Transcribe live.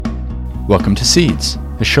Welcome to Seeds,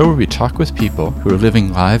 a show where we talk with people who are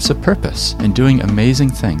living lives of purpose and doing amazing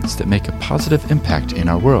things that make a positive impact in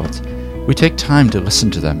our world. We take time to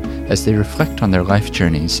listen to them as they reflect on their life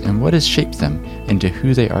journeys and what has shaped them into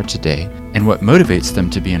who they are today and what motivates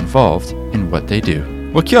them to be involved in what they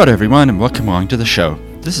do. Well, kia ora everyone, and welcome along to the show.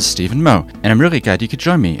 This is Stephen Moe, and I'm really glad you could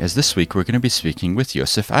join me, as this week we're going to be speaking with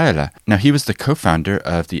Josef Ayala. Now, he was the co-founder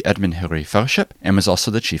of the Edmund Hillary Fellowship and was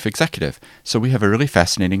also the chief executive, so we have a really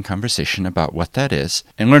fascinating conversation about what that is,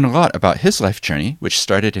 and learn a lot about his life journey, which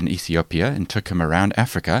started in Ethiopia and took him around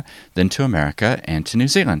Africa, then to America and to New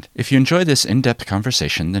Zealand. If you enjoy this in-depth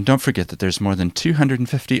conversation, then don't forget that there's more than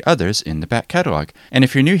 250 others in the back catalog, and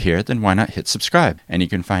if you're new here, then why not hit subscribe, and you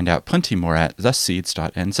can find out plenty more at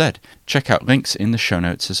theseeds.nz. Check out links in the show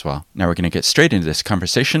notes as well. Now we're going to get straight into this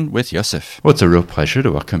conversation with Josef. Well, it's a real pleasure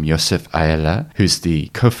to welcome Josef Ayala, who's the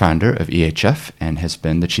co-founder of EHF and has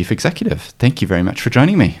been the chief executive. Thank you very much for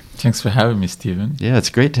joining me. Thanks for having me, Stephen. Yeah, it's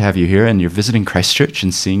great to have you here, and you're visiting Christchurch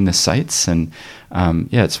and seeing the sites, and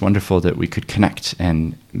it's wonderful that we could connect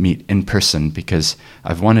and meet in person, because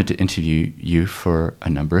I've wanted to interview you for a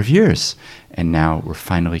number of years, and now we're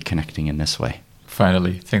finally connecting in this way.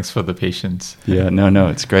 Finally. Thanks for the patience. Yeah, no,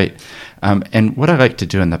 it's great. And what I like to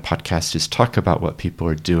do in the podcast is talk about what people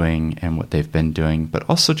are doing and what they've been doing, but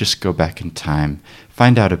also just go back in time,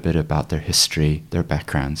 find out a bit about their history, their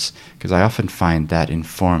backgrounds, because I often find that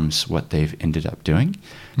informs what they've ended up doing.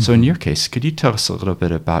 Mm-hmm. So in your case, could you tell us a little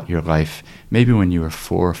bit about your life, maybe when you were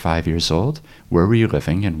 4 or 5 years old? Where were you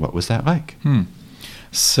living, and what was that like?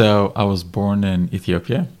 So I was born in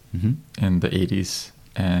Ethiopia in the 80s,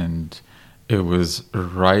 and it was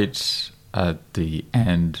right at the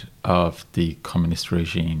end of the communist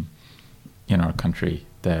regime in our country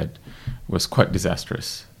that was quite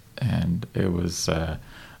disastrous. And it was a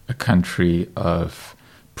country of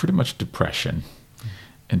pretty much depression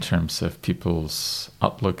in terms of people's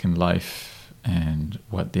outlook in life and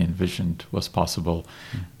what they envisioned was possible.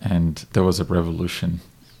 And there was a revolution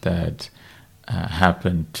that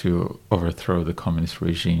happened to overthrow the communist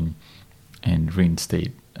regime and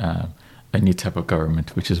reinstate a new type of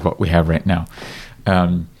government, which is what we have right now.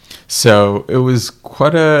 So it was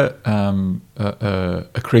quite a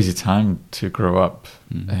crazy time to grow up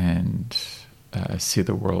and see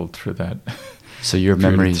the world through that. So your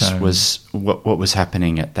memories was what was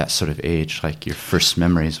happening at that sort of age? Like your first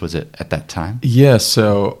memories, was it at that time? Yeah,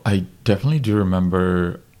 so I definitely do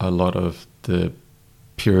remember a lot of the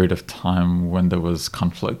period of time when there was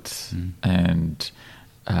conflict, and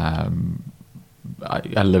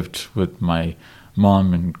I lived with my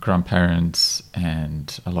mom and grandparents,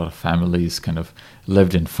 and a lot of families kind of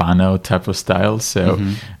lived in whānau type of style. So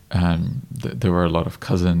there were a lot of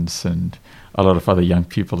cousins and a lot of other young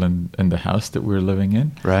people in the house that we were living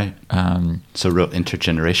in. Right. So real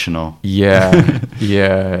intergenerational.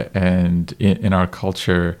 Yeah. And in our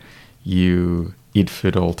culture, you eat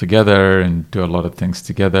food all together and do a lot of things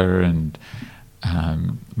together. And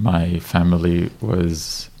my family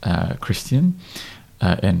was Christian,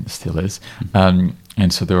 and still is.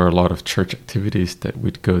 And so there were a lot of church activities that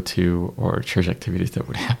we'd go to, or church activities that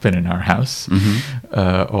would happen in our house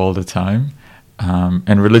all the time.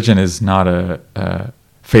 And religion is not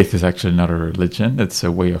faith is actually not a religion. It's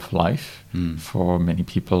a way of life for many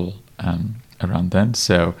people around then.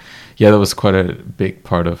 So yeah, that was quite a big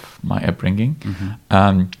part of my upbringing.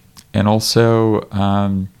 And also,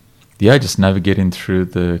 just navigating through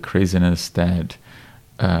the craziness that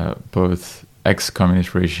both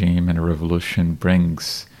ex-communist regime and a revolution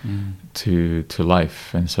brings to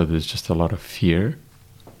life. And so there's just a lot of fear.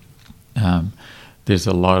 There's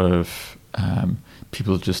a lot of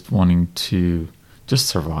people just wanting to just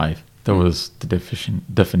survive. That was the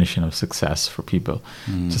definition of success for people,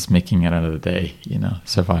 just making it out of the day,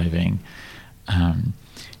 surviving.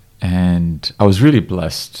 And I was really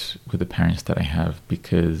blessed with the parents that I have,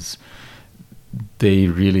 because they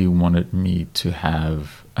really wanted me to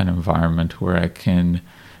have an environment where I can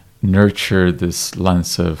nurture this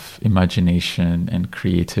lens of imagination and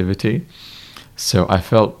creativity. So I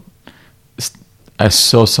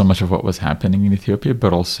saw so much of what was happening in Ethiopia,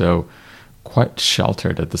 but also quite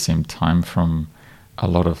sheltered at the same time from a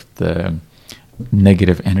lot of the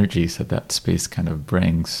negative energies that space kind of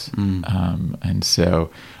brings. And so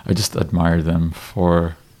I just admire them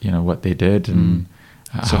for, what they did and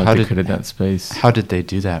how they created that space. How did they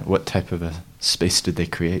do that? What type of a space did they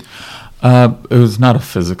create? It was not a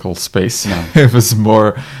physical space. No. It was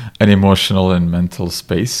more an emotional and mental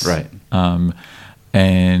space. Right.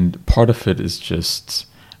 And part of it is just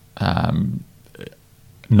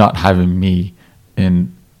not having me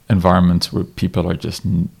in environments where people are just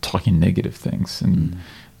talking negative things. And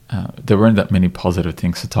there weren't that many positive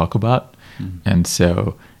things to talk about. And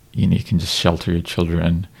so, you can just shelter your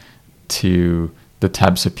children to the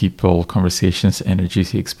types of people, conversations,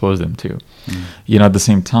 energies you expose them to. At the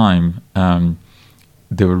same time,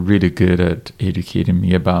 they were really good at educating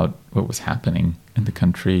me about what was happening in the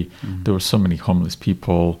country. There were so many homeless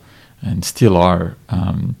people, and still are.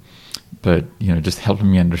 But, just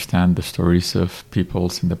helping me understand the stories of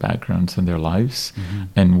people's in the backgrounds and their lives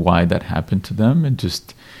and why that happened to them, and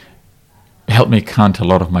just helped me count a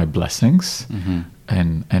lot of my blessings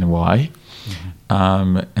and why.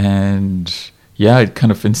 It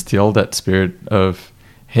kind of instilled that spirit of,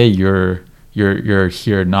 hey, you're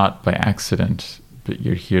here not by accident, but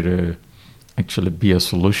you're here to actually be a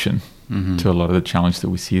solution to a lot of the challenge that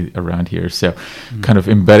we see around here. So kind of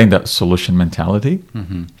embedding that solution mentality.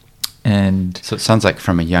 And so it sounds like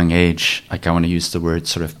from a young age, like I want to use the word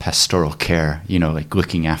sort of pastoral care, like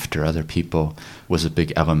looking after other people was a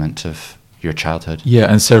big element of your childhood.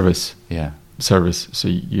 Yeah, and service. Yeah. Service. So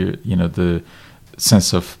the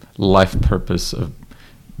sense of life purpose of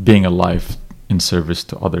being alive in service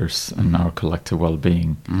to others and our collective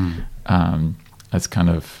well-being.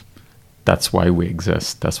 That's why we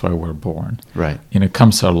exist. That's why we're born. Right. And it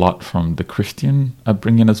comes a lot from the Christian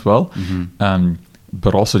upbringing as well,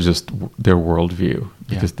 but also just their worldview,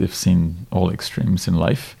 because they've seen all extremes in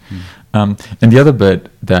life. And the other bit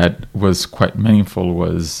that was quite meaningful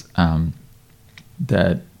was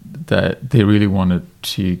that they really wanted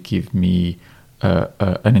to give me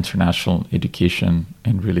an international education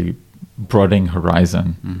and really broadening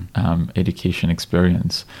horizon education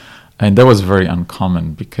experience. And that was very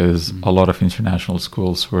uncommon, because a lot of international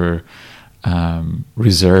schools were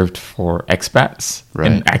reserved for expats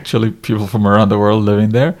and actually people from around the world living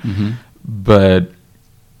there. But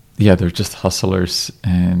they're just hustlers.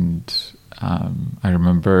 And I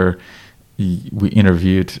remember we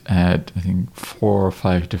interviewed at, I think, 4 or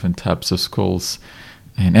 5 different types of schools,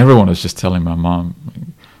 and everyone was just telling my mom,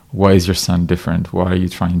 why is your son different? Why are you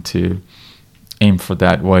trying to aim for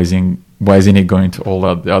that? Why isn't he going to all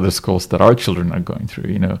the other schools that our children are going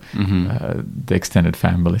through, the extended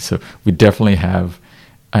family? So we definitely have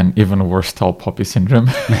an even worse tall poppy syndrome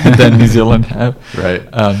than New Zealand have. Right.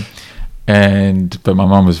 But my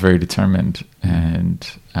mom was very determined. And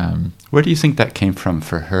where do you think that came from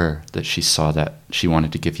for her, that she saw that she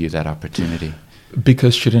wanted to give you that opportunity?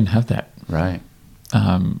 Because she didn't have that. Right.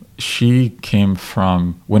 She came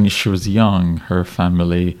from, when she was young, her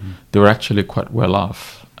family, they were actually quite well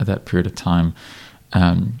off at that period of time.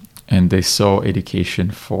 And they saw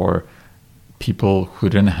education for people who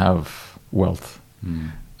didn't have wealth.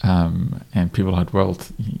 And people who had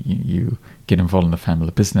wealth, you get involved in the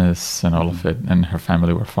family business and all of it. And her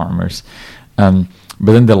family were farmers. But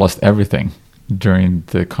then they lost everything during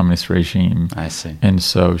the communist regime. I see. And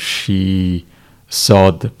so she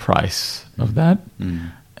saw the price of that.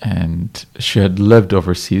 And she had lived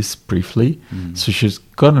overseas briefly, so she's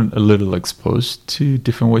gotten a little exposed to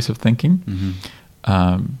different ways of thinking.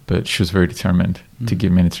 But she was very determined to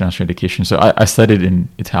give me an international education. So I studied in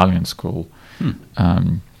Italian school,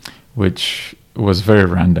 which was very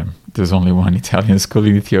random. There's only one Italian school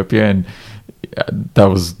in Ethiopia, and that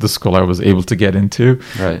was the school I was able to get into.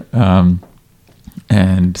 Right.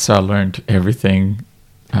 And so I learned everything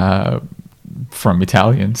from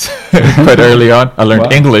Italians quite early on. I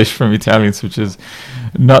learned English from Italians, which is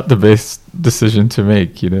not the best decision to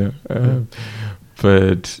make,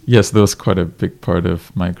 but yes, that was quite a big part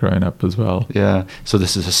of my growing up as well. Yeah. So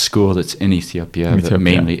this is a school that's in Ethiopia, that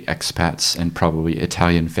mainly expats and probably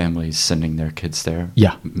Italian families sending their kids there.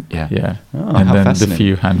 Yeah. Oh, and then the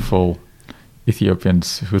few handful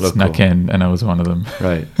Ethiopians who snuck in, and I was one of them.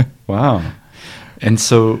 Right. Wow. And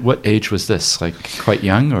so what age was this? Like quite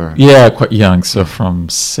young, or? Yeah, quite young. So from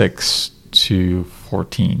 6 to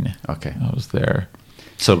 14. Okay. I was there.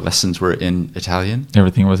 So lessons were in Italian?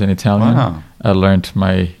 Everything was in Italian. Wow. I learned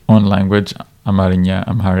my own language,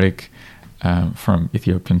 Amharic, from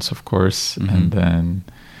Ethiopians, of course. And then,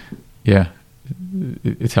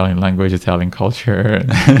 Italian language, Italian culture,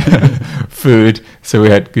 and food. So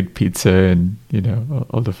we had good pizza and,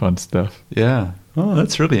 all the fun stuff. Yeah. Oh,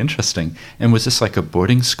 that's really interesting. And was this like a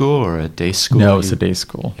boarding school or a day school? No, it was a day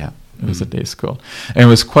school. Yeah. It was a day school. And it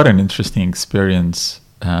was quite an interesting experience,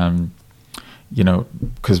 because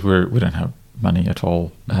we don't have money at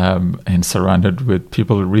all, and surrounded with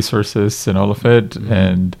people with resources and all of it,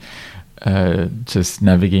 and just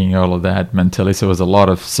navigating all of that mentally. So it was a lot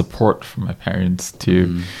of support from my parents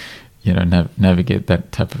to, navigate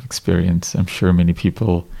that type of experience. I'm sure many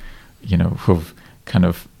people, who've kind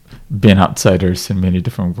of being outsiders in many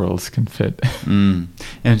different worlds can fit.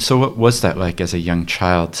 And so what was that like as a young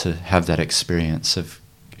child to have that experience of,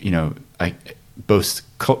 both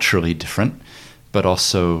culturally different, but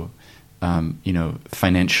also,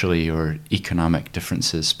 financially or economic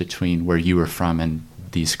differences between where you were from and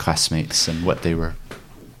these classmates and what they were?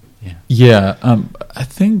 Yeah. I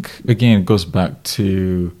think, again, it goes back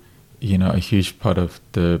to, a huge part of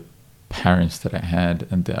the parents that I had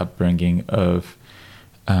and the upbringing of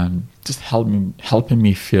just helping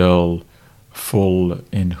me feel full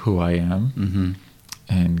in who I am,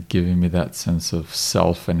 and giving me that sense of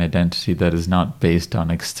self and identity that is not based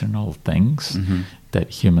on external things that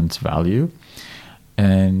humans value.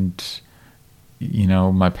 And,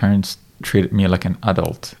 my parents treated me like an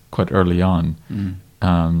adult quite early on.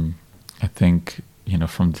 I think,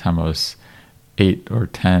 from the time I was 8 or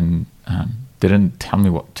 10, they didn't tell me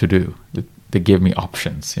what to do. They gave me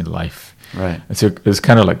options in life. Right. And so it's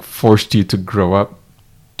kind of like forced you to grow up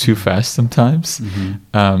too fast sometimes.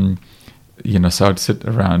 So I'd sit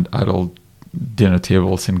around adult dinner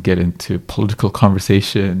tables and get into political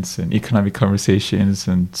conversations and economic conversations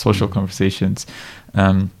and social conversations.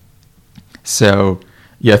 I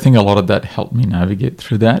think a lot of that helped me navigate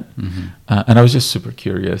through that. And I was just super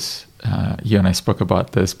curious. You and I spoke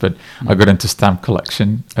about this, but I got into stamp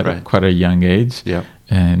collection at quite a young age. Yeah.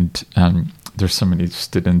 And there's so many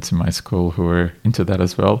students in my school who were into that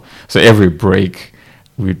as well. So every break,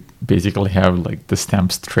 we'd basically have like the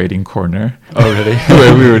stamps trading corner. Oh, really?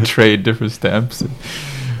 Where we would trade different stamps.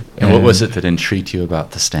 And what was it that intrigued you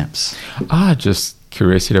about the stamps? Just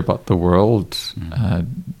curiosity about the world,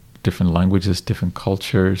 different languages, different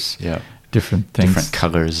cultures, different things. Different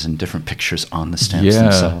colors and different pictures on the stamps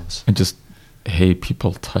themselves. And just, hey,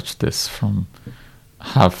 people touch this from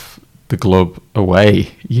half the globe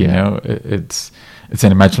away, It's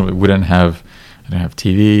unimaginable. We didn't have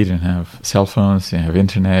TV, didn't have cell phones, didn't have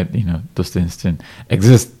internet, those things didn't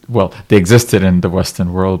exist. Well, they existed in the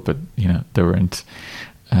Western world, but, they weren't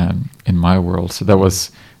in my world. So that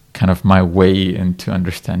was kind of my way into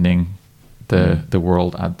understanding the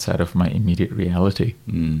world outside of my immediate reality.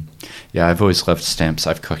 Yeah, I've always loved stamps.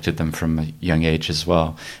 I've collected them from a young age as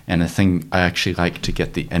well. And the thing, I actually like to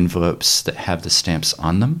get the envelopes that have the stamps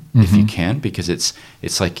on them, if you can, because it's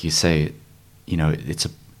like you say, it's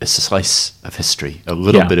a slice of history. A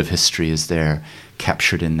little bit of history is there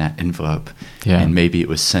captured in that envelope. And maybe it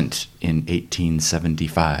was sent in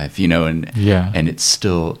 1875, and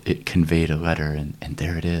it conveyed a letter, and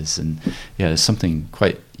there it is. And there's something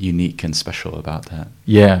quite unique and special about that.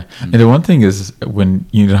 And the one thing is when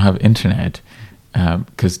you don't have internet,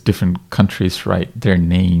 because different countries write their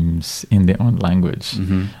names in their own language,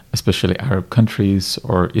 especially Arab countries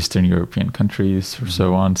or Eastern European countries or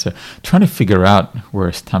so on. So trying to figure out where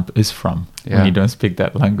a stamp is from when you don't speak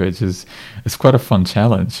that language is quite a fun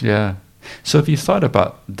challenge. Yeah. So have you thought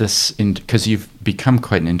about this, because you've become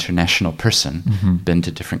quite an international person, been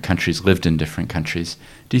to different countries, lived in different countries.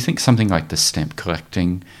 Do you think something like the stamp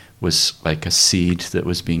collecting was like a seed that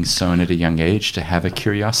was being sown at a young age to have a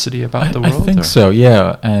curiosity about the world? I think so,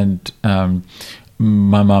 yeah. And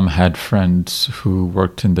my mom had friends who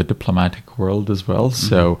worked in the diplomatic world as well.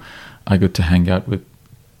 So I got to hang out with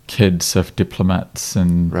kids of diplomats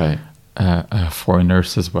and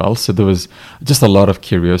foreigners as well. So there was just a lot of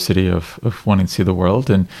curiosity of wanting to see the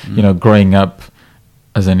world. And, growing up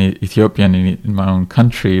as an Ethiopian in my own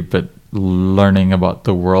country, but learning about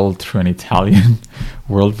the world through an Italian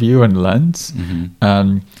worldview and lens,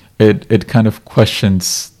 it kind of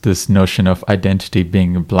questions this notion of identity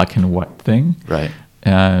being a black and white thing. Right.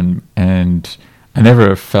 And I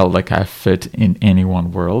never felt like I fit in any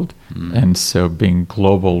one world. And so being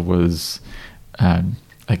global was,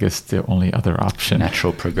 I guess, the only other option.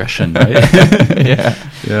 Natural progression, right?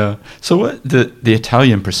 Yeah. So what the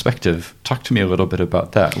Italian perspective, talk to me a little bit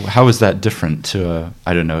about that. How is that different to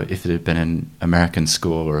I don't know, if it had been an American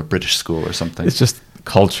school or a British school or something? It's just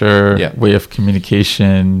culture, way of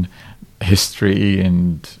communication, history,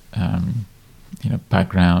 and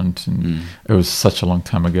background. And it was such a long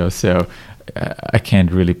time ago, so I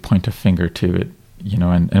can't really point a finger to it.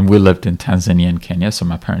 And we lived in Tanzania and Kenya, so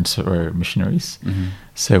my parents were missionaries.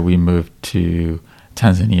 So we moved to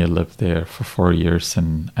Tanzania, lived there for 4 years,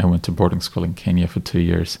 and I went to boarding school in Kenya for 2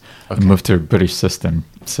 years. Okay. I moved to a British system,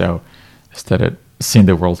 so I started seeing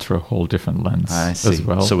the world through a whole different lens as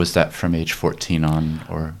well. So was that from age 14 on,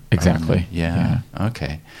 or? Exactly. Yeah.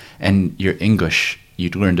 Okay. And your English,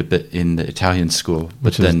 you'd learned a bit in the Italian school.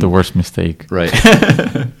 Which is the worst mistake. Right.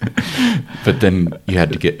 But then you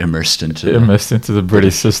had to get immersed into the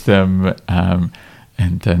British system.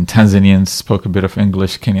 and then Tanzanians spoke a bit of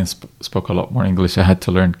English. Kenyans spoke a lot more English. I had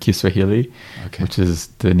to learn Kiswahili, which is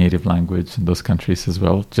the native language in those countries as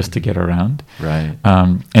well, just to get around. Right.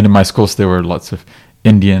 And in my schools, there were lots of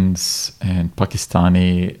Indians and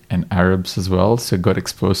Pakistani and Arabs as well. So I got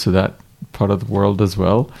exposed to that part of the world as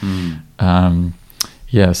well.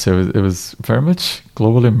 So it was very much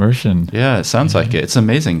global immersion. Yeah, it sounds like it. It's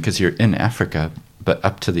amazing because you're in Africa, but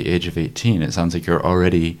up to the age of 18, it sounds like you're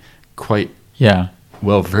already quite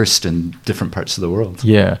well versed in different parts of the world.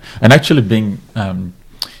 Yeah, and actually being,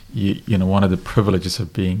 one of the privileges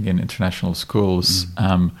of being in international schools,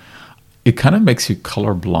 it kind of makes you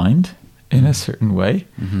colorblind in a certain way,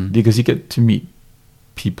 because you get to meet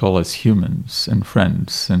people as humans and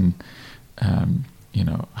friends and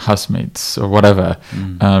housemates or whatever,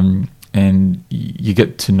 and you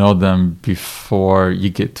get to know them before you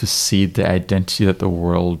get to see the identity that the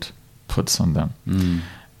world puts on them.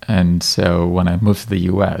 And so when I moved to the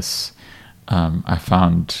US, I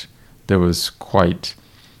found there was quite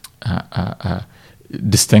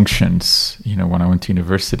distinctions. When I went to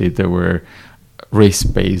university, there were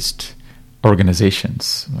race-based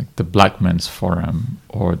organizations like the Black Men's Forum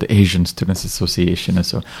or the Asian Students Association and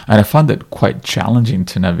so on. And I found that quite challenging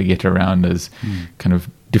to navigate around as kind of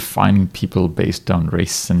defining people based on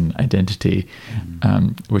race and identity,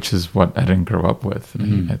 which is what I didn't grow up with.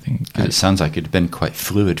 I think it sounds like it had been quite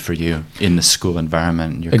fluid for you in the school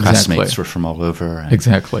environment. Your classmates were from all over.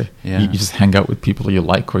 Exactly. You just hang out with people you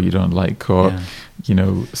like or you don't like, or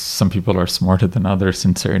some people are smarter than others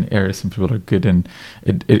in certain areas. Some people are good, and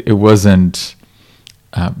it wasn't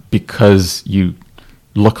because you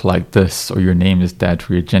look like this or your name is that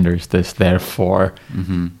or your gender is this, therefore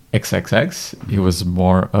XXX. It was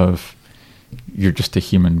more of you're just a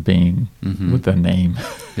human being with a name.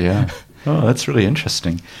 Oh, that's really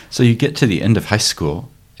interesting. So you get to the end of high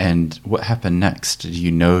school, and what happened next? Did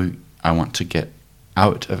you know, I want to get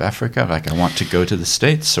out of Africa? Like, I want to go to the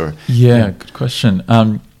States? Or good question.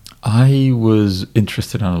 I was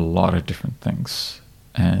interested in a lot of different things,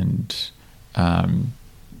 and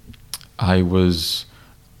I was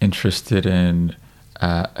interested in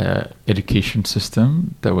an education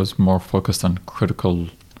system that was more focused on critical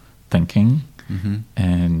thinking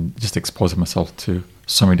and just exposing myself to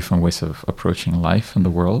so many different ways of approaching life and the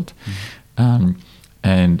world.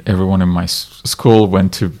 And everyone in my school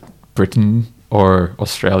went to Britain or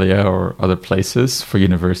Australia or other places for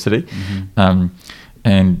university.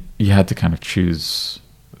 And you had to kind of choose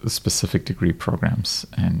specific degree programs,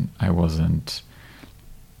 and I wasn't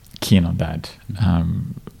keen on that.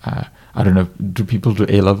 I don't know, do people do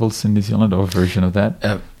A-levels in New Zealand, or a version of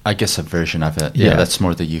that? I guess a version of it. Yeah, that's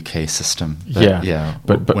more the UK system.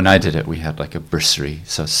 But when I did it, we had like a bursary,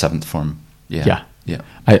 so 7th form.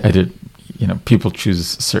 I did, people choose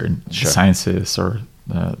certain sciences or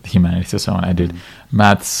the humanities and so on. I did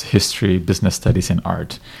maths, history, business studies, and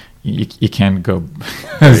art. You can't go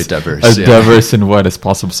very diverse, as diverse in what is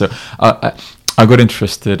possible. So I got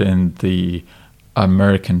interested in the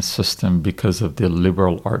American system because of the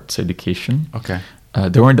liberal arts education.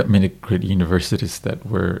 There weren't that many great universities that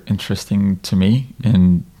were interesting to me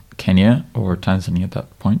in Kenya or Tanzania at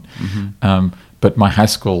that point. But my high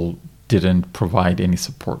school didn't provide any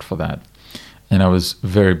support for that. And I was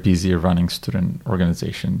very busy running student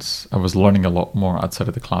organizations. I was learning a lot more outside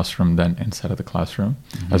of the classroom than inside of the classroom.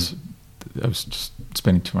 I was just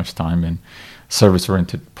spending too much time in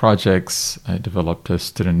service-oriented projects. I developed a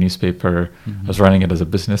student newspaper. I was running it as a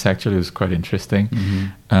business, actually. It was quite interesting.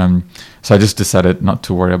 So I just decided not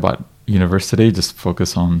to worry about university, just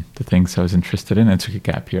focus on the things I was interested in, and took a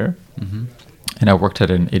gap year. And I worked at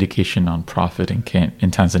an education nonprofit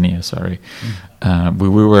in Tanzania,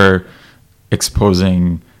 we were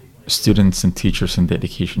exposing students and teachers in the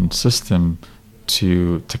education system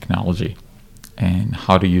to technology and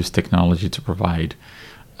how to use technology to provide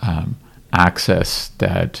access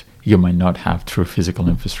that you might not have through physical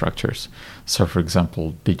infrastructures. So, for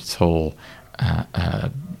example, digital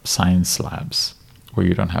science labs where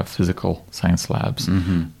you don't have physical science labs,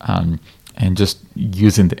 and just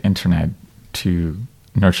using the internet to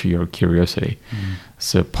nurture your curiosity.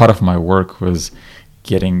 So part of my work was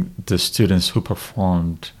getting the students who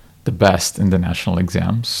performed the best in the national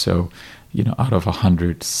exams. So, out of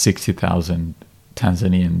 160,000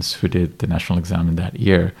 Tanzanians who did the national exam in that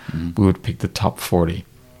year, we would pick the top 40,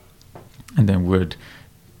 and then would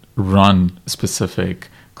run specific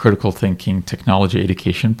critical thinking technology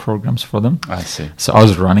education programs for them. I see. So I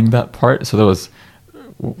was running that part. So that was,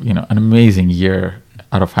 an amazing year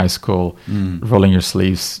out of high school, rolling your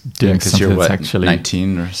sleeves, doing something that's actually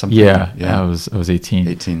 19 or something. Yeah, I was 18.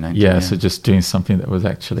 19. So just doing something that was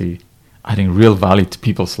actually adding real value to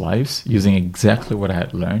people's lives using exactly what I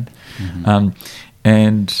had learned.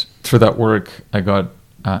 And through that work, I got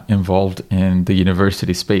involved in the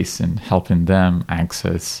university space and helping them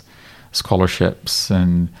access scholarships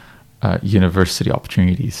and university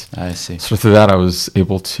opportunities. I see. So through that, I was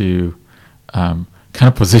able to kind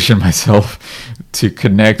of position myself to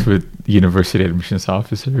connect with university admissions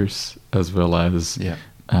officers as well as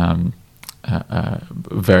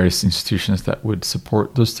various institutions that would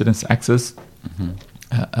support those students' access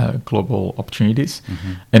global opportunities.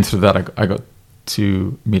 And through that, I got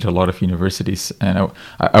to meet a lot of universities. And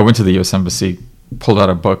I went to the U.S. Embassy, pulled out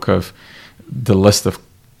a book of the list of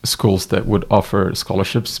schools that would offer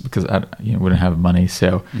scholarships because I wouldn't have money.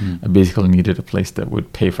 So I basically needed a place that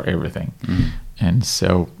would pay for everything. And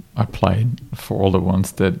so I applied for all the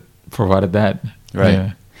ones that provided that. Right.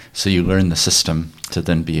 Yeah. So you learn the system to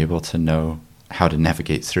then be able to know how to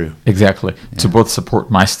navigate through. Exactly. To both support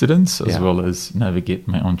my students as Yeah. well as navigate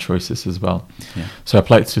my own choices as well. Yeah. So I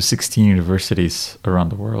applied to 16 universities around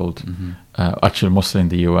the world, actually mostly in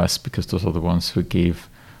the US because those are the ones who gave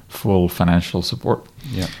full financial support.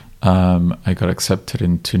 Yeah. I got accepted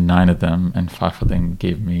into 9 of them, and 5 of them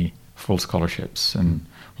gave me full scholarships, and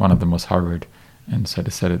one of them was Harvard. And so I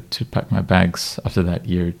decided to pack my bags after that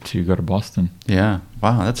year to go to Boston. Yeah.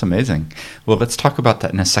 Wow, that's amazing. Well, let's talk about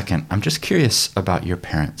that in a second. I'm just curious about your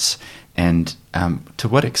parents and to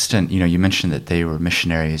what extent, you mentioned that they were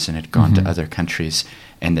missionaries and had gone to other countries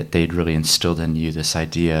and that they'd really instilled in you this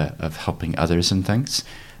idea of helping others and things.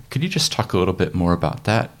 Could you just talk a little bit more about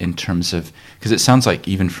that in terms of, because it sounds like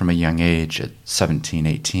even from a young age at 17,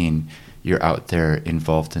 18, you're out there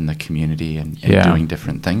involved in the community and doing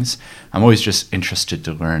different things. I'm always just interested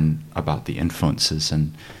to learn about the influences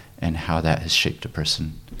and how that has shaped a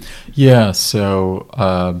person. Yeah,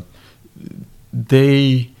 so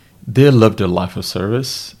they lived a life of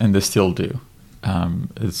service, and they still do.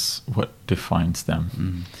 It's what defines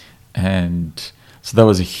them. And so that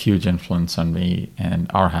was a huge influence on me, and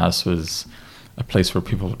our house was a place where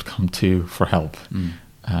people would come to for help,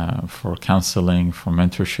 for counseling, for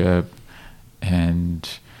mentorship. And,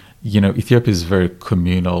 Ethiopia is a very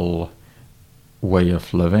communal way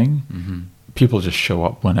of living. People just show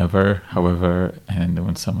up whenever, however, and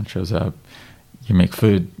when someone shows up, you make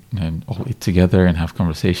food and all eat together and have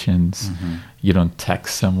conversations. You don't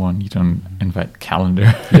text someone, you don't invite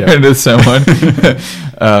calendar into someone.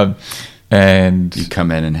 And you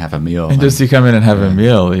come in and have a meal. And just you come in and have a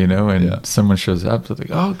meal, and someone shows up, so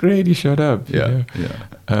like, oh, great, you showed up.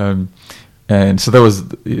 And so there was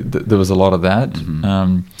a lot of that.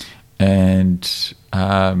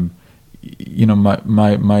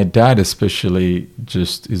 My dad especially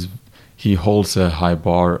he holds a high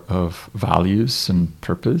bar of values and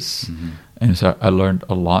purpose. And so I learned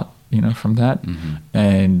a lot, from that.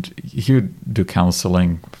 And he would do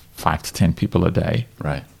counseling 5 to 10 people a day.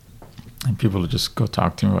 Right. And people would just go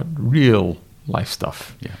talk to him about real life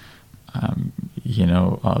stuff.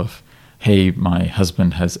 Of, hey, my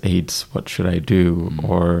husband has AIDS, what should I do?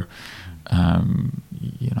 Or,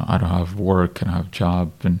 I don't have work, I don't have a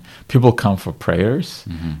job. And people come for prayers,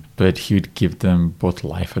 but he would give them both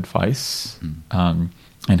life advice and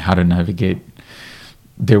how to navigate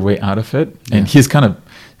their way out of it. And he's kind of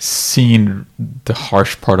seen the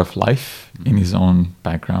harsh part of life in his own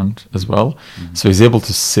background as well. So he's able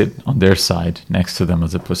to sit on their side next to them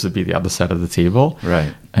as opposed to be the other side of the table,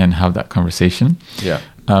 right, and have that conversation. Yeah.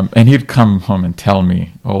 And he'd come home and tell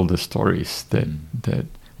me all the stories that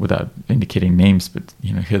without indicating names, but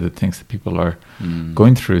hear the things that people are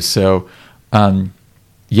going through. So I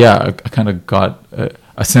kind of got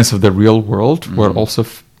a sense of the real world while also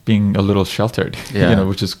being a little sheltered,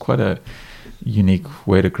 which is quite a unique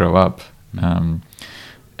way to grow up.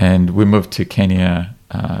 And we moved to Kenya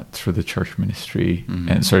through the church ministry,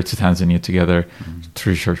 and to Tanzania together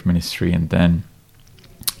through church ministry, and then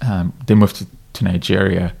they moved to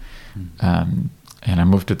Nigeria, and I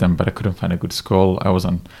moved with them, but I couldn't find a good school. I was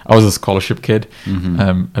a scholarship kid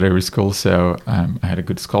at every school, so I had a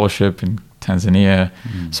good scholarship in Tanzania.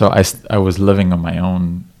 So I was living on my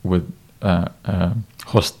own with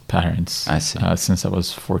host parents since I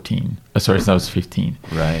was 14. Since I was 15.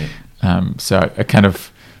 Right. So I kind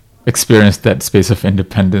of experienced that space of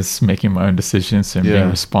independence, making my own decisions and being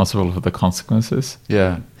responsible for the consequences.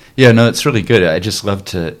 Yeah. Yeah, no, it's really good. I just love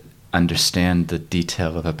to understand the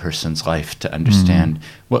detail of a person's life, to understand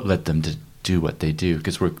what led them do what they do?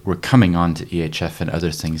 Because we're coming on to EHF and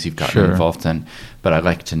other things you've gotten Sure. involved in, but I'd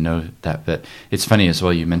like to know that. But it's funny as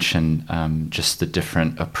well, you mentioned just the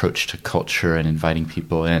different approach to culture and inviting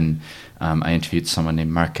people in. I interviewed someone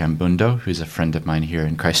named Mark Ambundo, who's a friend of mine here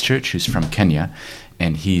in Christchurch, who's from Kenya,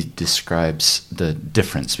 and he describes the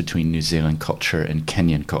difference between New Zealand culture and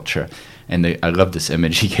Kenyan culture. And I love this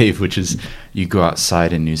image he gave, which is you go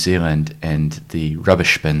outside in New Zealand and the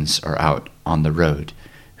rubbish bins are out on the road.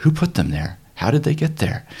 Who put them there? How did they get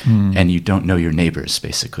there? And you don't know your neighbors,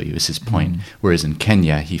 basically, was his point. Whereas in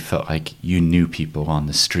Kenya, he felt like you knew people on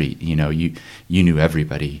the street. You know, you knew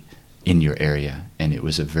everybody in your area, and it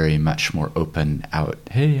was a very much more open out,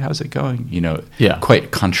 hey, how's it going? You know, Yeah. quite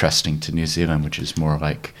contrasting to New Zealand, which is more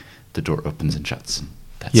like the door opens and shuts, and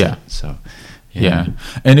that's Yeah. it. So, Yeah,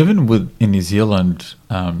 and even in New Zealand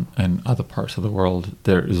and other parts of the world,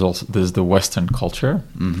 there's the Western culture,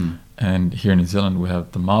 and here in New Zealand we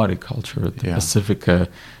have the Maori culture, the Pacifica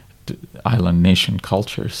island nation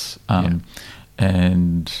cultures,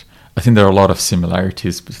 and I think there are a lot of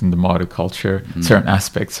similarities between the Maori culture, certain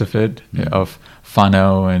aspects of it, of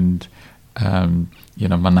whānau and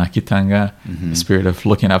manakitanga, the spirit of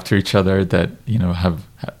looking after each other that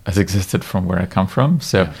has existed from where I come from.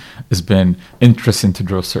 So it's been interesting to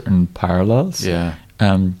draw certain parallels. Yeah.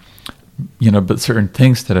 But certain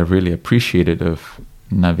things that I really appreciated of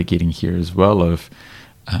navigating here as well, of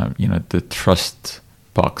the trust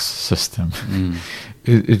box system.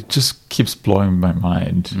 It just keeps blowing my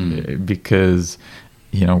mind because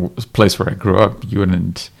a place where I grew up, you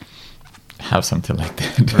wouldn't have something like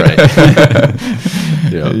that, right?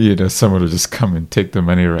 Someone would just come and take the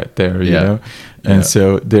money right there, and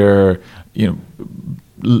so they're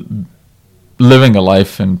living a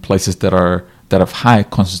life in places that have high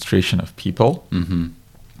concentration of people,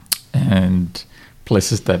 and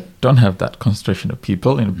places that don't have that concentration of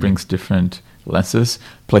people, and it brings different lenses.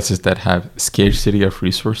 Places that have scarcity of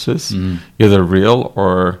resources, either real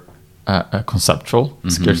or a conceptual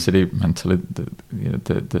scarcity, mentally,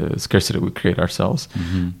 the scarcity we create ourselves.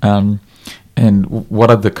 And what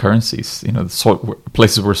are the currencies?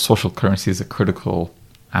 Places where social currency is a critical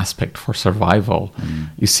aspect for survival.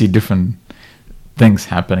 You see different things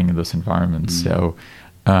happening in those environments. So,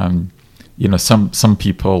 some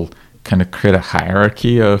people kind of create a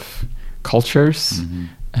hierarchy of cultures,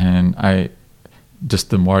 and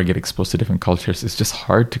the more I get exposed to different cultures, it's just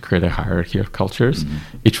hard to create a hierarchy of cultures.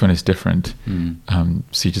 Each one is different.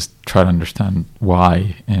 So you just try to understand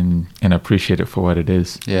why and appreciate it for what it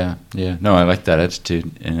is. Yeah. No, I like that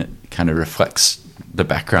attitude, and it kind of reflects the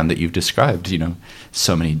background that you've described,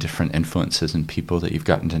 so many different influences and people that you've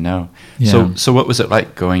gotten to know. Yeah. So what was it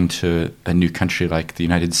like going to a new country like the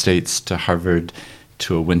United States, to Harvard,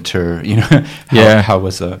 to a winter, how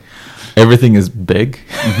was that? Everything is big.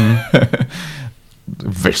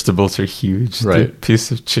 Vegetables are huge. Right. The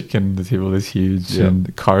piece of chicken on the table is huge, and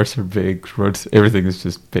the cars are big. Roads, everything is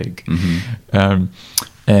just big.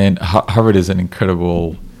 And Harvard is an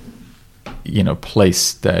incredible,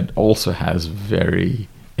 place that also has very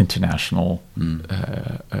international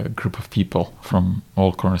group of people from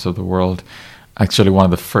all corners of the world. Actually, one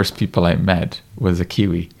of the first people I met was a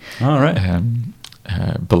Kiwi. All right.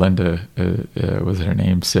 Belinda was her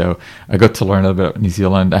name. So I got to learn about New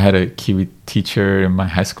Zealand. I had a Kiwi teacher in my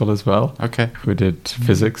high school as well. Okay. Who did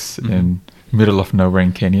physics in middle of nowhere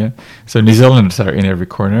in Kenya. So New Zealanders are in every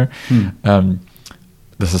corner.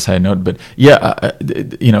 That's a side note, but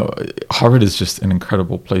Harvard is just an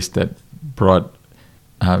incredible place that brought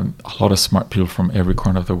a lot of smart people from every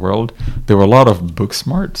corner of the world. There were a lot of book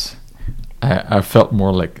smarts. I felt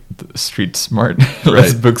more like street smart,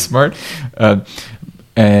 less book smart,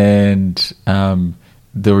 and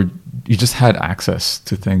you just had access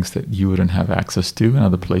to things that you wouldn't have access to in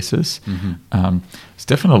other places. It's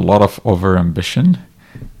definitely a lot of over ambition,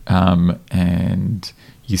 and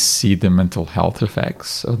you see the mental health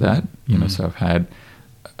effects of that. So I've had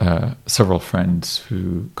several friends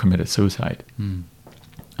who committed suicide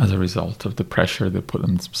as a result of the pressure they put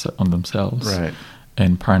on themselves. Right.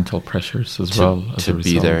 And parental pressures as well. To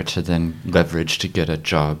be there, to then leverage to get a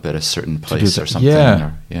job at a certain place or something.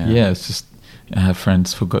 Yeah. It's just, I have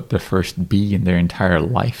friends who got their first B in their entire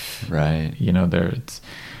life. Right. It's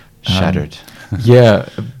shattered.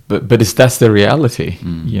 but that's the reality.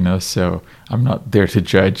 So I'm not there to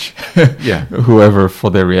judge. Whoever for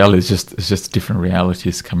their reality. It's just different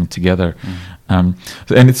realities coming together. And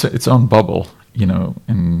it's its own bubble.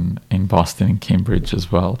 In Boston and Cambridge as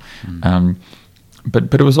well.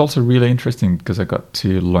 But it was also really interesting because I got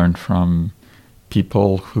to learn from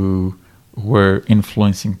people who were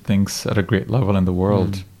influencing things at a great level in the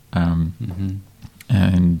world.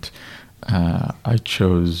 And I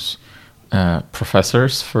chose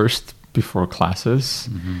professors first before classes,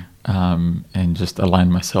 and just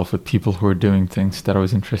aligned myself with people who were doing things that I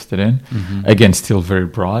was interested in. Again, still very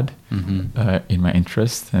broad in my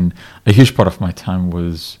interest, and a huge part of my time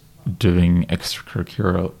was doing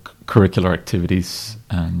extracurricular activities,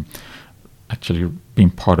 actually being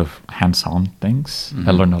part of hands-on things.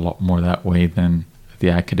 I learned a lot more that way than the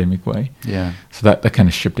academic way. Yeah. So that kind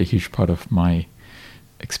of shaped a huge part of my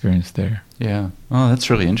experience there. Yeah. Oh, that's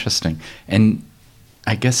really interesting. And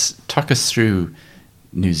I guess talk us through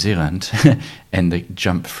New Zealand and the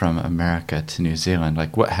jump from America to New Zealand.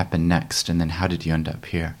 Like, what happened next, and then how did you end up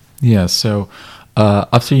here? Yeah. So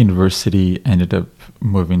after university, I ended up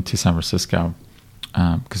moving to San Francisco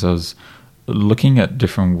because I was looking at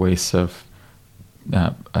different ways of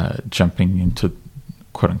jumping into,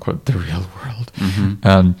 quote unquote, the real world.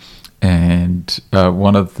 And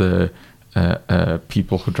one of the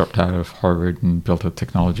people who dropped out of Harvard and built a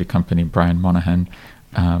technology company, Brian Monahan,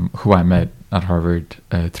 who I met at Harvard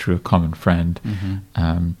through a common friend.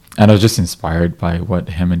 And I was just inspired by what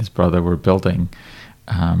him and his brother were building.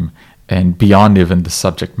 And beyond even the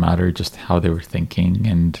subject matter, just how they were thinking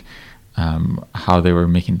and how they were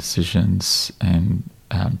making decisions and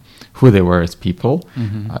who they were as people.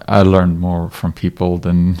 I learned more from people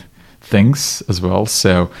than things as well.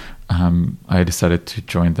 So I decided to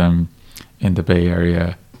join them in the Bay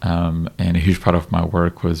Area. And a huge part of my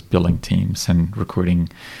work was building teams and recruiting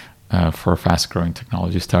for a fast-growing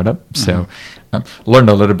technology startup. So learned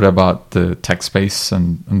a little bit about the tech space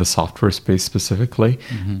and the software space specifically,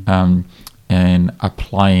 and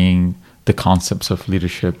applying the concepts of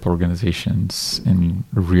leadership organizations in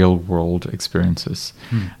real-world experiences.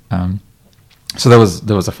 So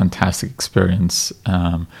that was a fantastic experience,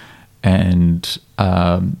 and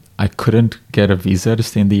I couldn't get a visa to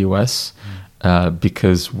stay in the U.S.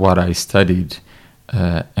 Because what I studied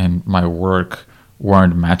and my work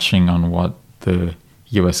weren't matching on what the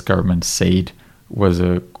U.S. government said was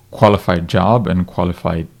a qualified job and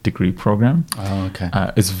qualified degree program. Oh, okay.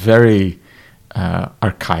 It's very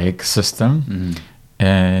archaic system,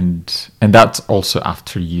 and that's also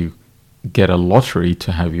after you get a lottery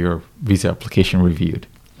to have your visa application reviewed.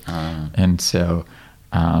 And so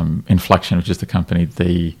Inflection, which is the company,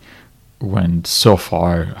 they went so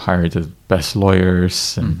far, hired the best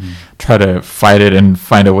lawyers and try to fight it and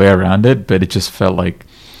find a way around it, but it just felt like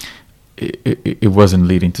it wasn't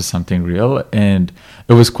leading to something real. And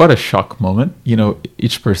it was quite a shock moment. You know,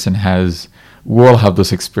 each person we all have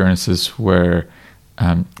those experiences where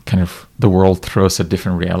kind of the world throws a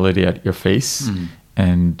different reality at your face,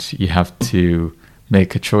 and you have to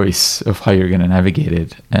make a choice of how you're going to navigate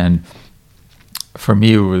it. And for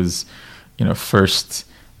me, it was, first,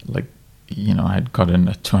 like, I had gotten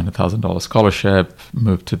a $200,000 scholarship,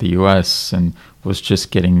 moved to the US, and was just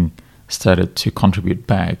getting started to contribute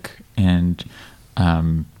back. And,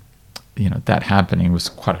 that happening was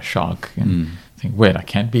quite a shock. And think, wait, I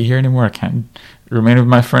can't be here anymore. I can't remain with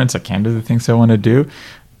my friends. I can't do the things I want to do.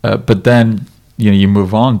 But then, you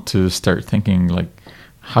move on to start thinking, like,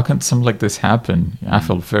 how can something like this happen? I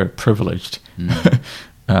felt very privileged.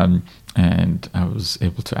 And I was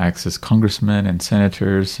able to access congressmen and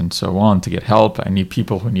senators and so on to get help. I knew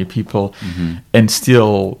people who knew people. And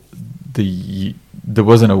still, there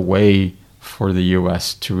wasn't a way for the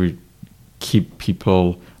U.S. to keep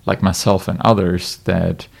people like myself and others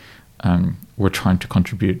that were trying to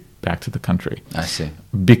contribute back to the country. I see.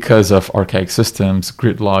 Because of archaic systems,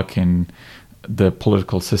 gridlock in the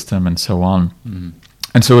political system, and so on.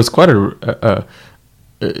 And so it's quite a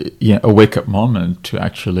wake-up moment to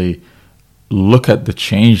actually look at the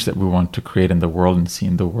change that we want to create in the world and see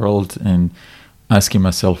in the world, and asking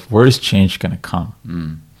myself, where is change going to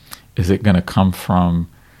come? Is it going to come from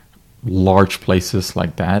large places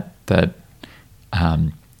like that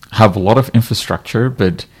have a lot of infrastructure,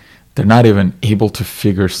 but they're not even able to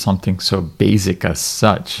figure something so basic as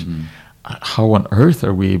such? How on earth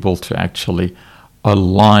are we able to actually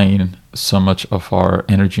align so much of our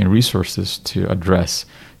energy and resources to address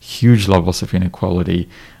huge levels of inequality,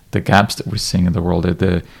 the gaps that we're seeing in the world,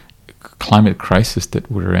 the climate crisis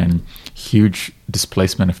that we're in, huge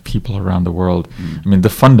displacement of people around the world. I mean, the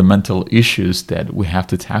fundamental issues that we have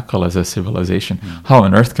to tackle as a civilization. How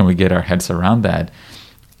on earth can we get our heads around that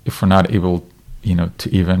if we're not able, to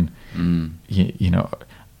even,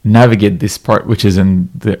 navigate this part, which is in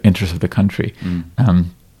the interest of the country?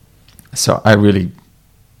 So I really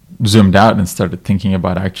zoomed out and started thinking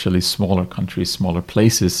about actually smaller countries, smaller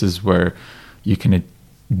places is where you can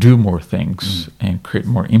do more things and create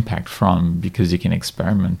more impact from, because you can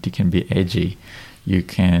experiment, you can be edgy, you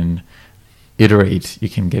can iterate, you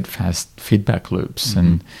can get fast feedback loops.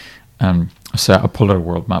 And so I pulled out a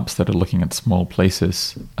world map, started looking at small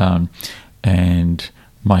places, and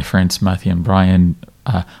my friends Matthew and Brian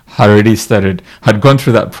had gone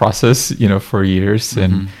through that process, for years,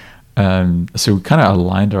 and so we kind of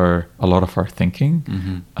aligned a lot of our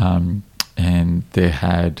thinking, and they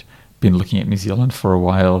had been looking at New Zealand for a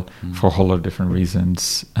while for a whole lot of different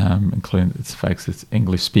reasons, including its fact it's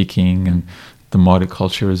English speaking, and the Māori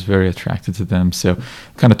culture is very attracted to them. So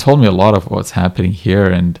kind of told me a lot of what's happening here,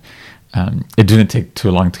 and it didn't take too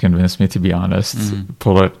long to convince me, to be honest.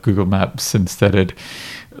 Pulled out Google Maps and started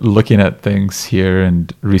looking at things here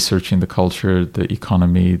and researching the culture, the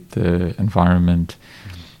economy, the environment,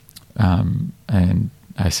 and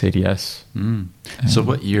I said yes. So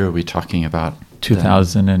what year are we talking about?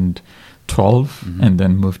 2012, and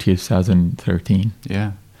then moved here 2013.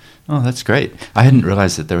 Yeah. Oh, that's great. I hadn't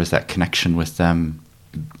realized that there was that connection with them,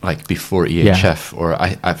 like before EHF, or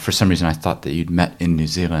I for some reason I thought that you'd met in New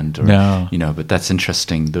Zealand, or No. but that's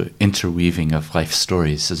interesting, the interweaving of life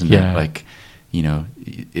stories, isn't it? Like,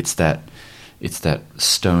 it's that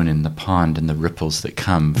stone in the pond and the ripples that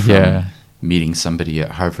come from meeting somebody at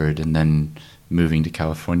Harvard and then moving to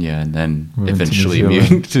California and then eventually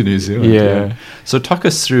moving to New Zealand. Yeah. So talk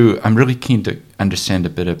us through, I'm really keen to understand a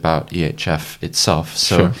bit about EHF itself.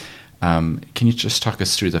 So Sure. Can you just talk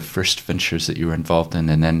us through the first ventures that you were involved in,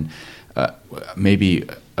 and then maybe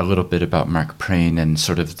a little bit about Mark Prain and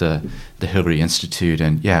sort of the Hillary Institute,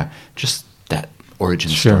 and just that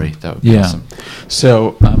origin story. That would be awesome.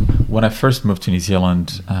 So when I first moved to New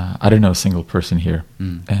Zealand, I didn't know a single person here.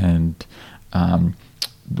 And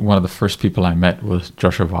one of the first people I met was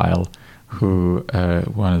Joshua Weil, who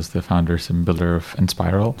was the founders and builder of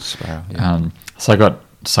Inspiral. So I got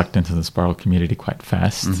sucked into the Spiral community quite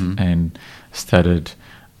fast and started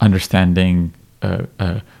understanding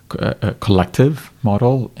a collective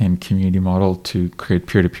model and community model to create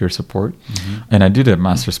peer-to-peer support. And I did a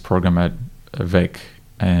master's program at Vic,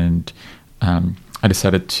 and I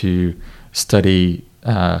decided to study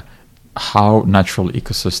how natural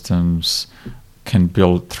ecosystems can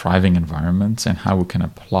build thriving environments and how we can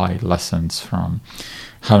apply lessons from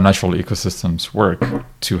how natural ecosystems work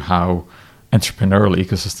to how entrepreneurial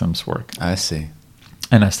ecosystems work. I see.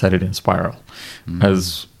 And I studied Inspiral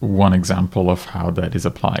as one example of how that is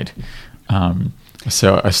applied.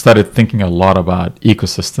 So I started thinking a lot about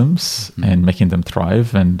ecosystems and making them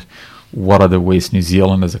thrive, and what are the ways New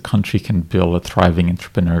Zealand as a country can build a thriving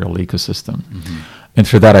entrepreneurial ecosystem. And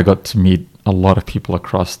through that, I got to meet a lot of people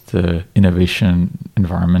across the innovation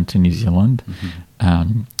environment in New Zealand,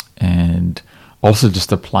 and also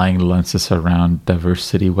just applying lenses around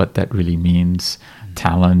diversity, what that really means,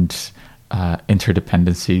 talent,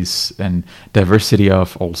 interdependencies, and diversity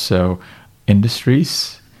of also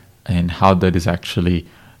industries, and how that is actually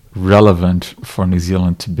relevant for New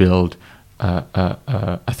Zealand to build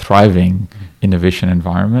a thriving innovation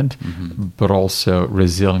environment, but also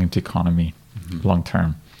resilient economy long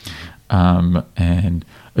term. And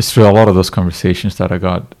it's through a lot of those conversations that I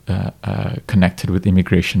got connected with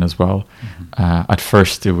immigration as well. At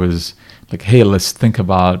first, it was like, hey, let's think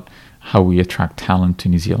about how we attract talent to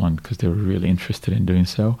New Zealand, because they were really interested in doing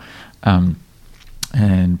so.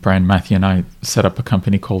 And Brian, Matthew, and I set up a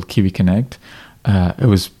company called Kiwi Connect. It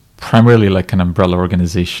was primarily like an umbrella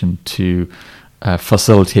organization to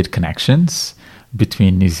facilitate connections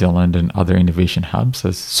between New Zealand and other innovation hubs,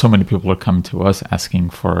 as so many people are coming to us asking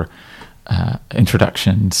for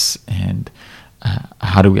introductions and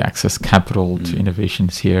how do we access capital to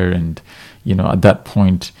innovations here. And at that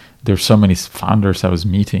point, there's so many founders I was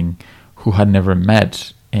meeting who had never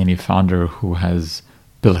met any founder who has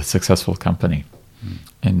built a successful company.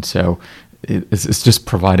 And so it's just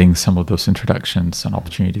providing some of those introductions and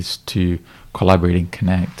opportunities to collaborate and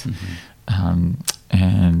connect.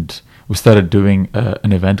 And we started doing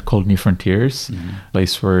an event called New Frontiers, a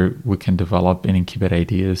place where we can develop and incubate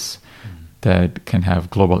ideas that can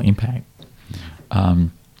have global impact.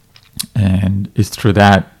 And it's through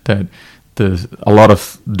that there's a lot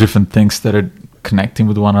of different things that are connecting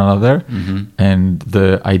with one another, and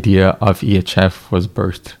the idea of EHF was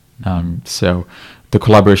birthed. So the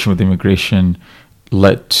collaboration with immigration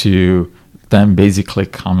led to them basically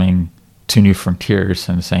coming to New Frontiers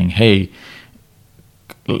and saying, hey,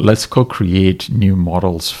 let's co-create new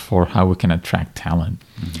models for how we can attract talent,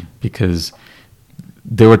 because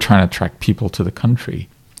they were trying to attract people to the country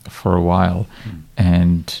for a while.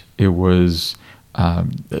 And it was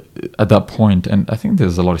at that point, and I think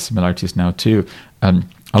there's a lot of similarities now too, a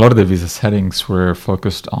lot of the visa settings were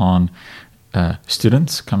focused on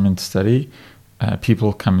students coming to study,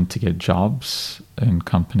 people coming to get jobs in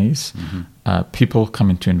companies, Mm-hmm. people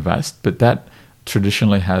coming to invest, but that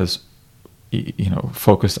traditionally has,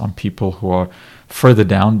 focused on people who are further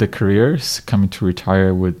down the careers, coming to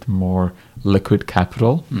retire with more liquid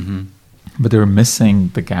capital. Mm-hmm. But they were missing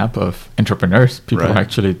the gap of entrepreneurs, people who Right. are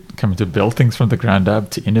actually coming to build things from the ground up,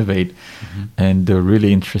 to innovate, Mm-hmm. and they're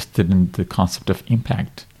really interested in the concept of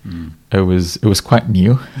impact. Mm. It was quite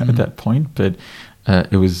new Mhm. at that point, but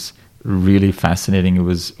it was really fascinating. It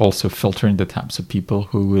was also filtering the types of people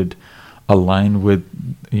who would align with,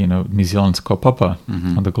 New Zealand's kaupapa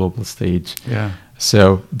Mhm. on the global stage. Yeah.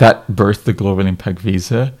 So that birthed the Global Impact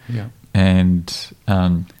Visa, Yeah. and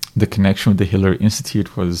the connection with the Hillary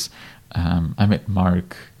Institute was, I met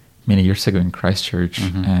Mark many years ago in Christchurch,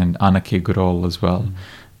 Mhm. and Anake Gurol as well. Mhm.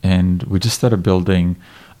 And we just started building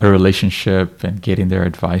a relationship and getting their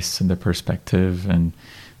advice and their perspective. And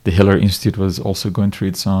the Hillary Institute was also going through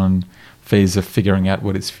its own phase of figuring out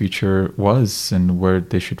what its future was and where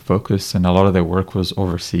they should focus. And a lot of their work was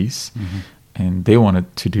overseas, Mhm. and they wanted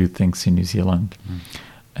to do things in New Zealand. Mhm.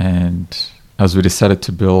 And as we decided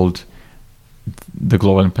to build the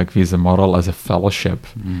Global Impact Visa model as a fellowship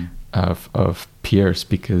Mm. of peers,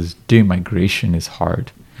 because doing migration is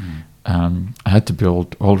hard. Mm. I had to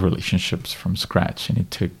build old relationships from scratch, and it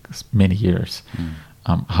took many years.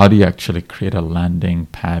 Mm. How do you actually create a landing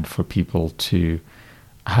pad for people to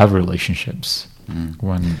have relationships Mm.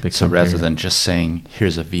 when they So come rather here? than just saying,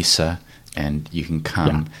 here's a visa and you can come,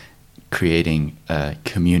 Yeah. creating a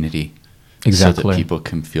community so Exactly. that people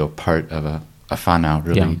can feel part of a whānau,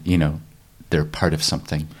 really, they're part of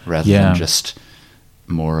something rather Yeah. than just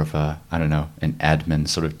more of a, I don't know, an admin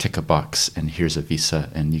sort of tick a box and here's a visa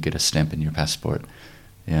and you get a stamp in your passport.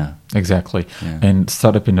 Yeah. Exactly. Yeah. And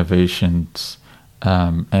startup innovations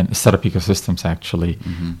and startup ecosystems, actually,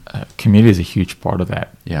 Mhm. community is a huge part of that.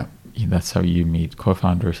 Yeah. That's how you meet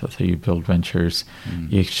co-founders. That's how you build ventures.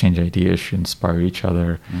 Mm. You exchange ideas, you inspire each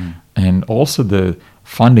other. Mm. And also the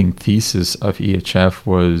funding thesis of EHF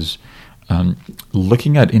was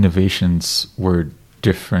looking at innovations where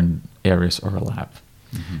different areas overlap.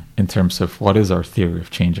 Mhm. In terms of what is our theory of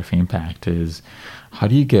change of impact, is how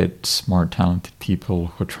do you get smart, talented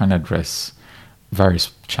people who are trying to address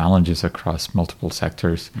various challenges across multiple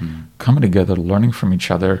sectors, Mm. coming together, learning from each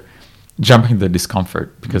other, jumping the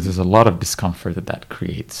discomfort, because there's a lot of discomfort that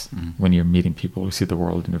creates Mm. when you're meeting people who see the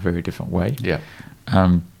world in a very different way. Yeah.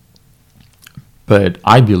 But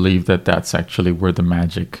I believe that that's actually where the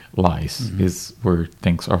magic lies, Mhm. is where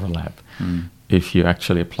things overlap. Mm. If you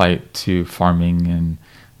actually apply it to farming and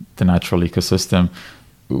the natural ecosystem,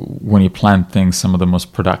 when you plant things, some of the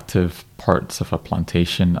most productive parts of a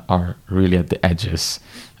plantation are really at the edges,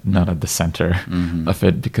 not at the center Mhm. of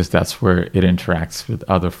it, because that's where it interacts with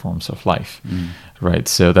other forms of life, Mm. right?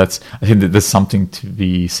 So I think that there's something to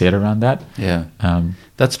be said around that. Yeah.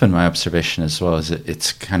 That's been my observation as well, is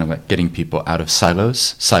it's kind of like getting people out of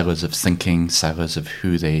silos of thinking, silos of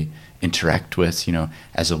who they interact with.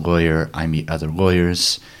 As a lawyer, I meet other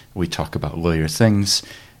lawyers. We talk about lawyer things.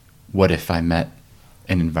 What if I met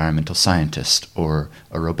an environmental scientist or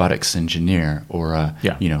a robotics engineer or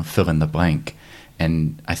fill in the blank?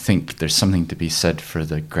 And I think there's something to be said for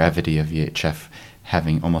the gravity of EHF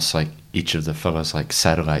having almost like each of the fellows like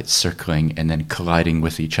satellites circling and then colliding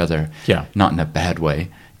with each other. Yeah. Not in a bad way,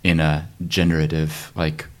 in a generative,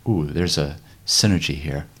 like, ooh, there's a synergy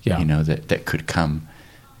here, Yeah. that could come.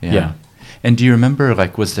 Yeah. And do you remember,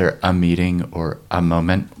 like, was there a meeting or a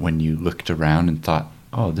moment when you looked around and thought,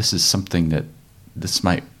 oh, this is something that this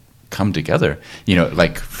might come together?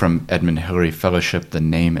 Like from Edmund Hillary Fellowship, the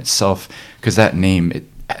name itself, because that name, it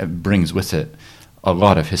brings with it a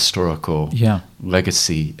lot of historical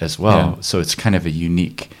legacy as well. Yeah. So it's kind of a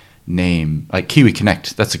unique name. Like Kiwi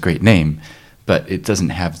Connect, that's a great name, but it doesn't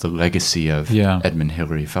have the legacy of Edmund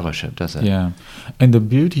Hillary Fellowship, does it? Yeah. And the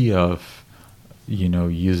beauty of,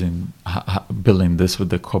 building this with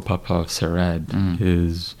the kaupapa of Sered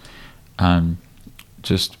is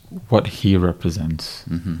just what he represents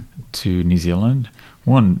to New Zealand.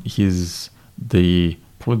 One, he's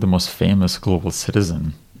probably the most famous global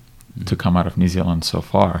citizen to come out of New Zealand so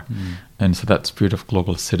far. And so that spirit of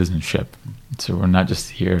global citizenship. So we're not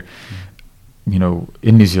just here,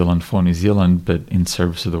 in New Zealand for New Zealand, but in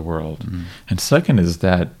service of the world. And second is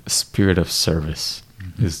that spirit of service,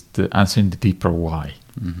 is the answering the deeper why.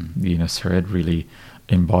 Sered really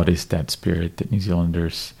embodies that spirit that New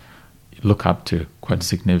Zealanders look up to quite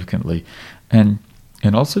significantly. And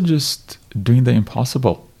also just doing the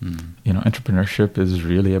impossible. Entrepreneurship is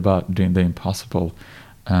really about doing the impossible,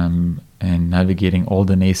 and navigating all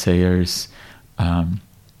the naysayers,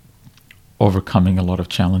 overcoming a lot of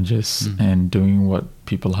challenges and doing what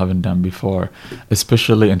people haven't done before,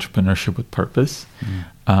 especially entrepreneurship with purpose.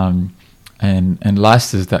 And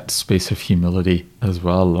last is that space of humility as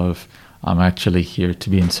well, of I'm actually here to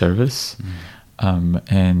be in service.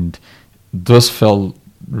 And those felt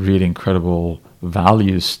really incredible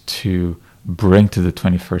values to bring to the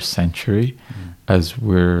 21st century as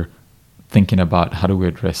we're thinking about how do we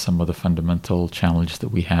address some of the fundamental challenges that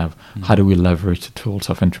we have, how do we leverage the tools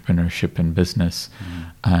of entrepreneurship and business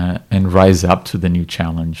and rise up to the new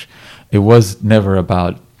challenge. It was never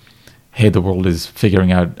about, hey, the world is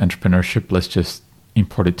figuring out entrepreneurship, let's just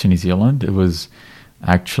import it to New Zealand. It was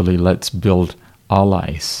actually, let's build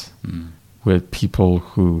allies with people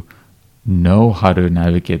who know how to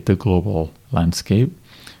navigate the global landscape,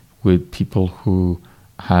 with people who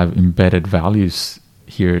have embedded values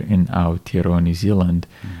here in Aotearoa, New Zealand.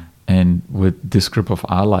 And with this group of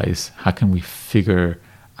allies, how can we figure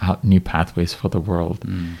out new pathways for the world?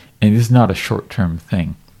 And it's not a short-term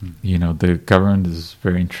thing. You know, the government is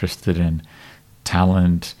very interested in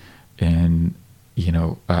talent and, you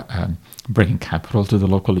know, bringing capital to the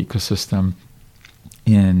local ecosystem,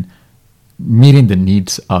 in meeting the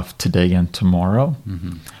needs of today and tomorrow.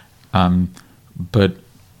 But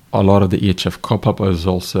a lot of the EHF kaupapa is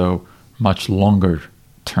also much longer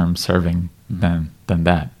term serving than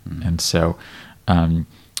that. And so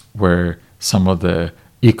where some of the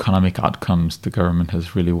economic outcomes the government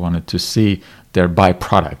has really wanted to see, they're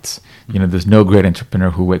byproducts. You know, there's no great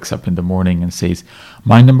entrepreneur who wakes up in the morning and says,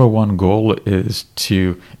 my number one goal is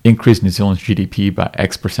to increase New Zealand's GDP by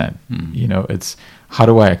X%. You know, it's how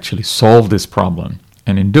do I actually solve this problem?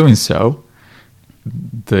 And in doing so,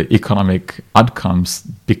 the economic outcomes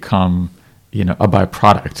become, you know, a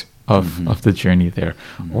byproduct of the journey there,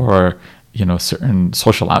 or, you know, certain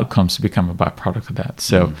social outcomes become a byproduct of that.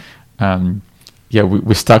 So,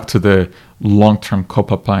 we stuck to the long-term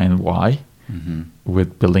kaupapa and why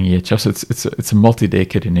with building EHF. So it's a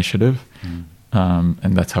multi-decade initiative,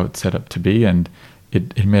 and that's how it's set up to be. And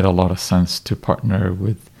it made a lot of sense to partner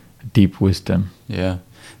with Deep Wisdom. Yeah,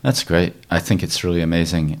 that's great. I think it's really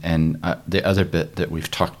amazing. And the other bit that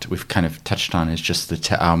we've kind of touched on is just the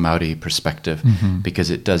Te Ao Māori perspective, because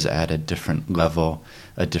it does add a different level,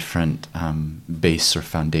 a different base or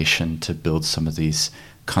foundation to build some of these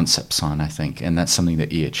concepts on, I think. And that's something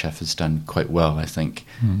that EHF has done quite well, I think.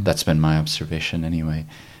 That's been my observation anyway.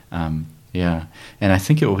 And I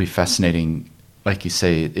think it will be fascinating. Like you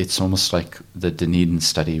say, it's almost like the Dunedin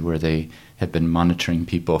study where they have been monitoring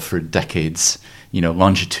people for decades, you know,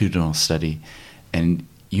 longitudinal study, and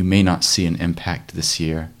you may not see an impact this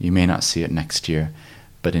year, you may not see it next year,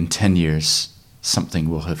 but in 10 years, something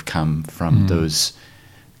will have come from those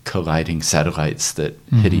colliding satellites that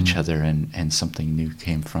hit each other, and something new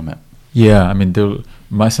came from it. Yeah, I mean,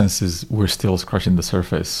 my sense is we're still scratching the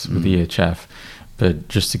surface with EHF, but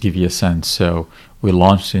just to give you a sense, so we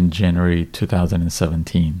launched in January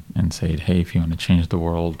 2017 and said, hey, if you want to change the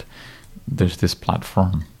world, there's this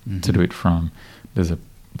platform to do it from.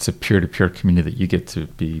 It's a peer-to-peer community that you get to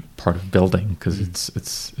be part of building, because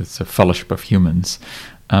it's a fellowship of humans.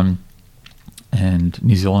 And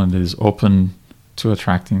New Zealand is open to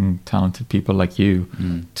attracting talented people like you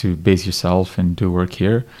to base yourself and do work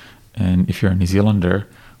here. And if you're a New Zealander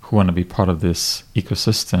who want to be part of this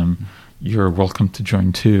ecosystem, you're welcome to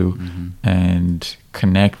join too, and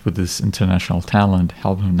connect with this international talent,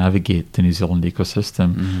 help them navigate the New Zealand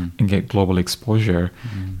ecosystem and get global exposure.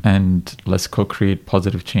 And let's co-create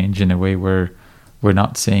positive change in a way where we're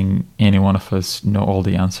not saying any one of us know all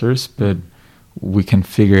the answers, but we can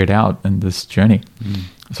figure it out in this journey.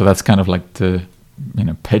 So that's kind of like the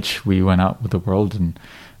pitch we went out with the world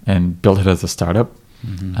and built it as a startup.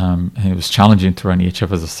 And it was challenging to run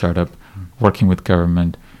EHF as a startup, working with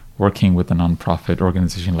government, working with a nonprofit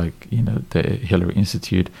organization like the Hillary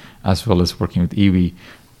Institute, as well as working with iwi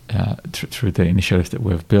through the initiatives that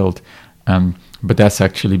we've built. But that's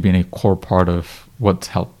actually been a core part of what's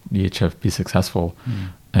helped EHF be successful.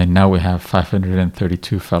 And now we have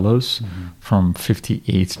 532 fellows from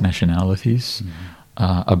 58 nationalities.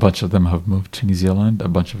 A bunch of them have moved to New Zealand. A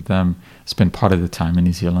bunch of them spent part of the time in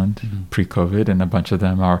New Zealand pre-COVID, and a bunch of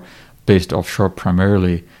them are based offshore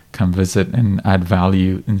primarily, come visit and add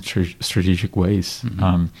value in strategic ways.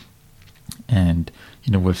 And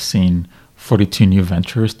we've seen 42 new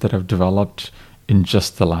ventures that have developed in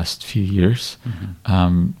just the last few years.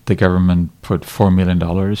 The government put $4 million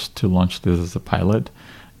to launch this as a pilot,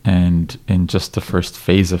 and in just the first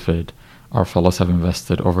phase of it, our fellows have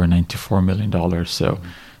invested over $94 million. So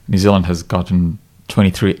New Zealand has gotten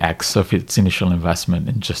 23x of its initial investment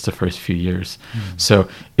in just the first few years. So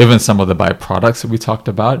even some of the byproducts that we talked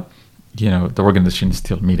about, the organization is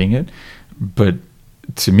still meeting it. But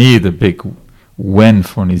to me, the big win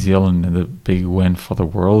for New Zealand and the big win for the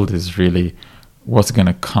world is really what's going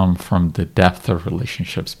to come from the depth of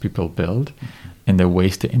relationships people build and the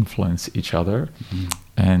ways to influence each other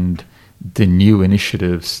and the new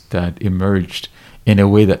initiatives that emerged in a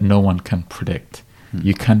way that no one can predict.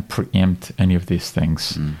 You can't preempt any of these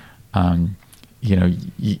things.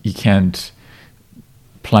 You can't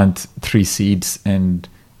plant 3 seeds and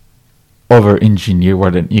over-engineer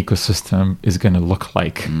what an ecosystem is going to look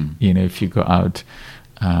like, if you go out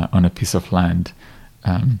on a piece of land.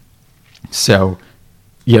 So,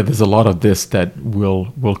 there's a lot of this that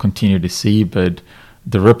we'll continue to see, but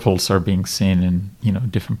the ripples are being seen in,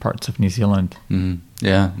 different parts of New Zealand.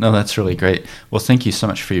 Yeah, no, that's really great. Well, thank you so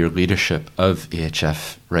much for your leadership of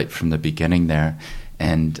EHF right from the beginning there.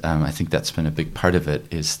 And I think that's been a big part of it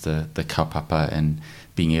is the kaupapa and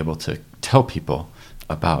being able to tell people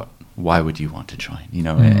about why would you want to join,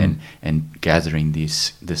 and gathering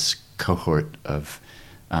this cohort of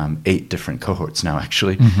 8 different cohorts now,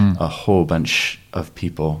 actually, a whole bunch of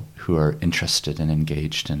people who are interested and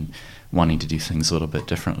engaged and wanting to do things a little bit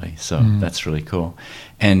differently. So that's really cool.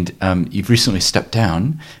 And you've recently stepped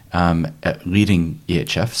down at leading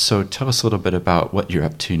EHF. So tell us a little bit about what you're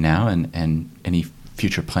up to now and any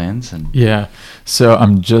future plans. So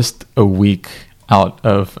I'm just a week out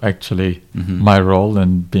of actually my role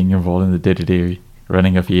and being involved in the day-to-day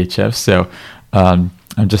running of EHF. So I'm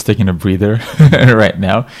just taking a breather right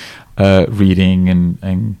now, reading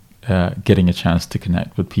and getting a chance to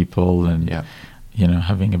connect with people and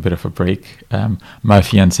having a bit of a break. My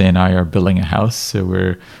fiance and I are building a house, so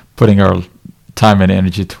we're putting our time and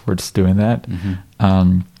energy towards doing that,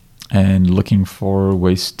 and looking for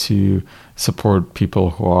ways to support people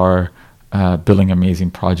who are building amazing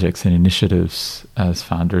projects and initiatives as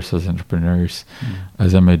founders, as entrepreneurs,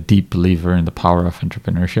 as I'm a deep believer in the power of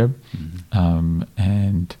entrepreneurship.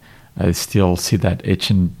 And I still see that itch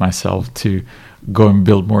in myself to go and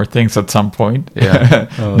build more things at some point.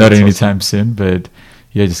 Not anytime soon, but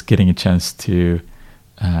just getting a chance to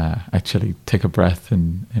actually take a breath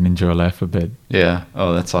and enjoy life a bit. Yeah.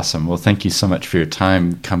 Oh, that's awesome. Well, thank you so much for your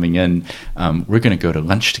time coming in. We're going to go to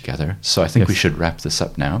lunch together, so I think we should wrap this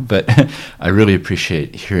up now. But I really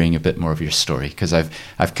appreciate hearing a bit more of your story because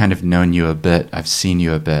I've kind of known you a bit, I've seen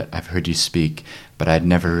you a bit, I've heard you speak, but I'd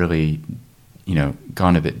never really,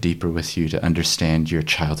 gone a bit deeper with you to understand your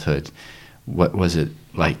childhood. What was it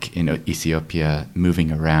like in Ethiopia, moving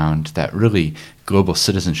around, that really global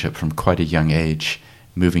citizenship from quite a young age,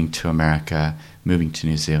 moving to America, moving to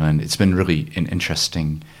New Zealand? It's been really an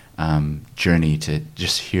interesting journey to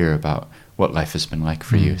just hear about what life has been like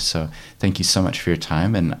for you. So thank you so much for your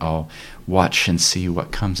time, and I'll watch and see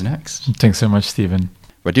what comes next. Thanks so much, Stephen.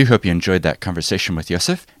 Well, I do hope you enjoyed that conversation with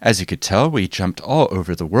Yosef. As you could tell, we jumped all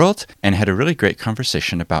over the world and had a really great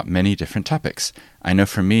conversation about many different topics. I know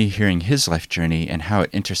for me, hearing his life journey and how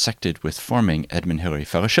it intersected with forming Edmund Hillary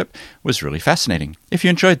Fellowship was really fascinating. If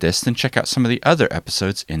you enjoyed this, then check out some of the other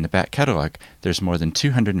episodes in the back catalog. There's more than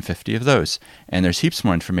 250 of those, and there's heaps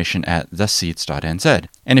more information at theseeds.nz.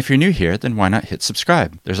 And if you're new here, then why not hit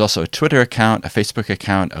subscribe? There's also a Twitter account, a Facebook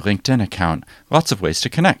account, a LinkedIn account, lots of ways to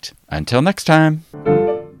connect. Until next time!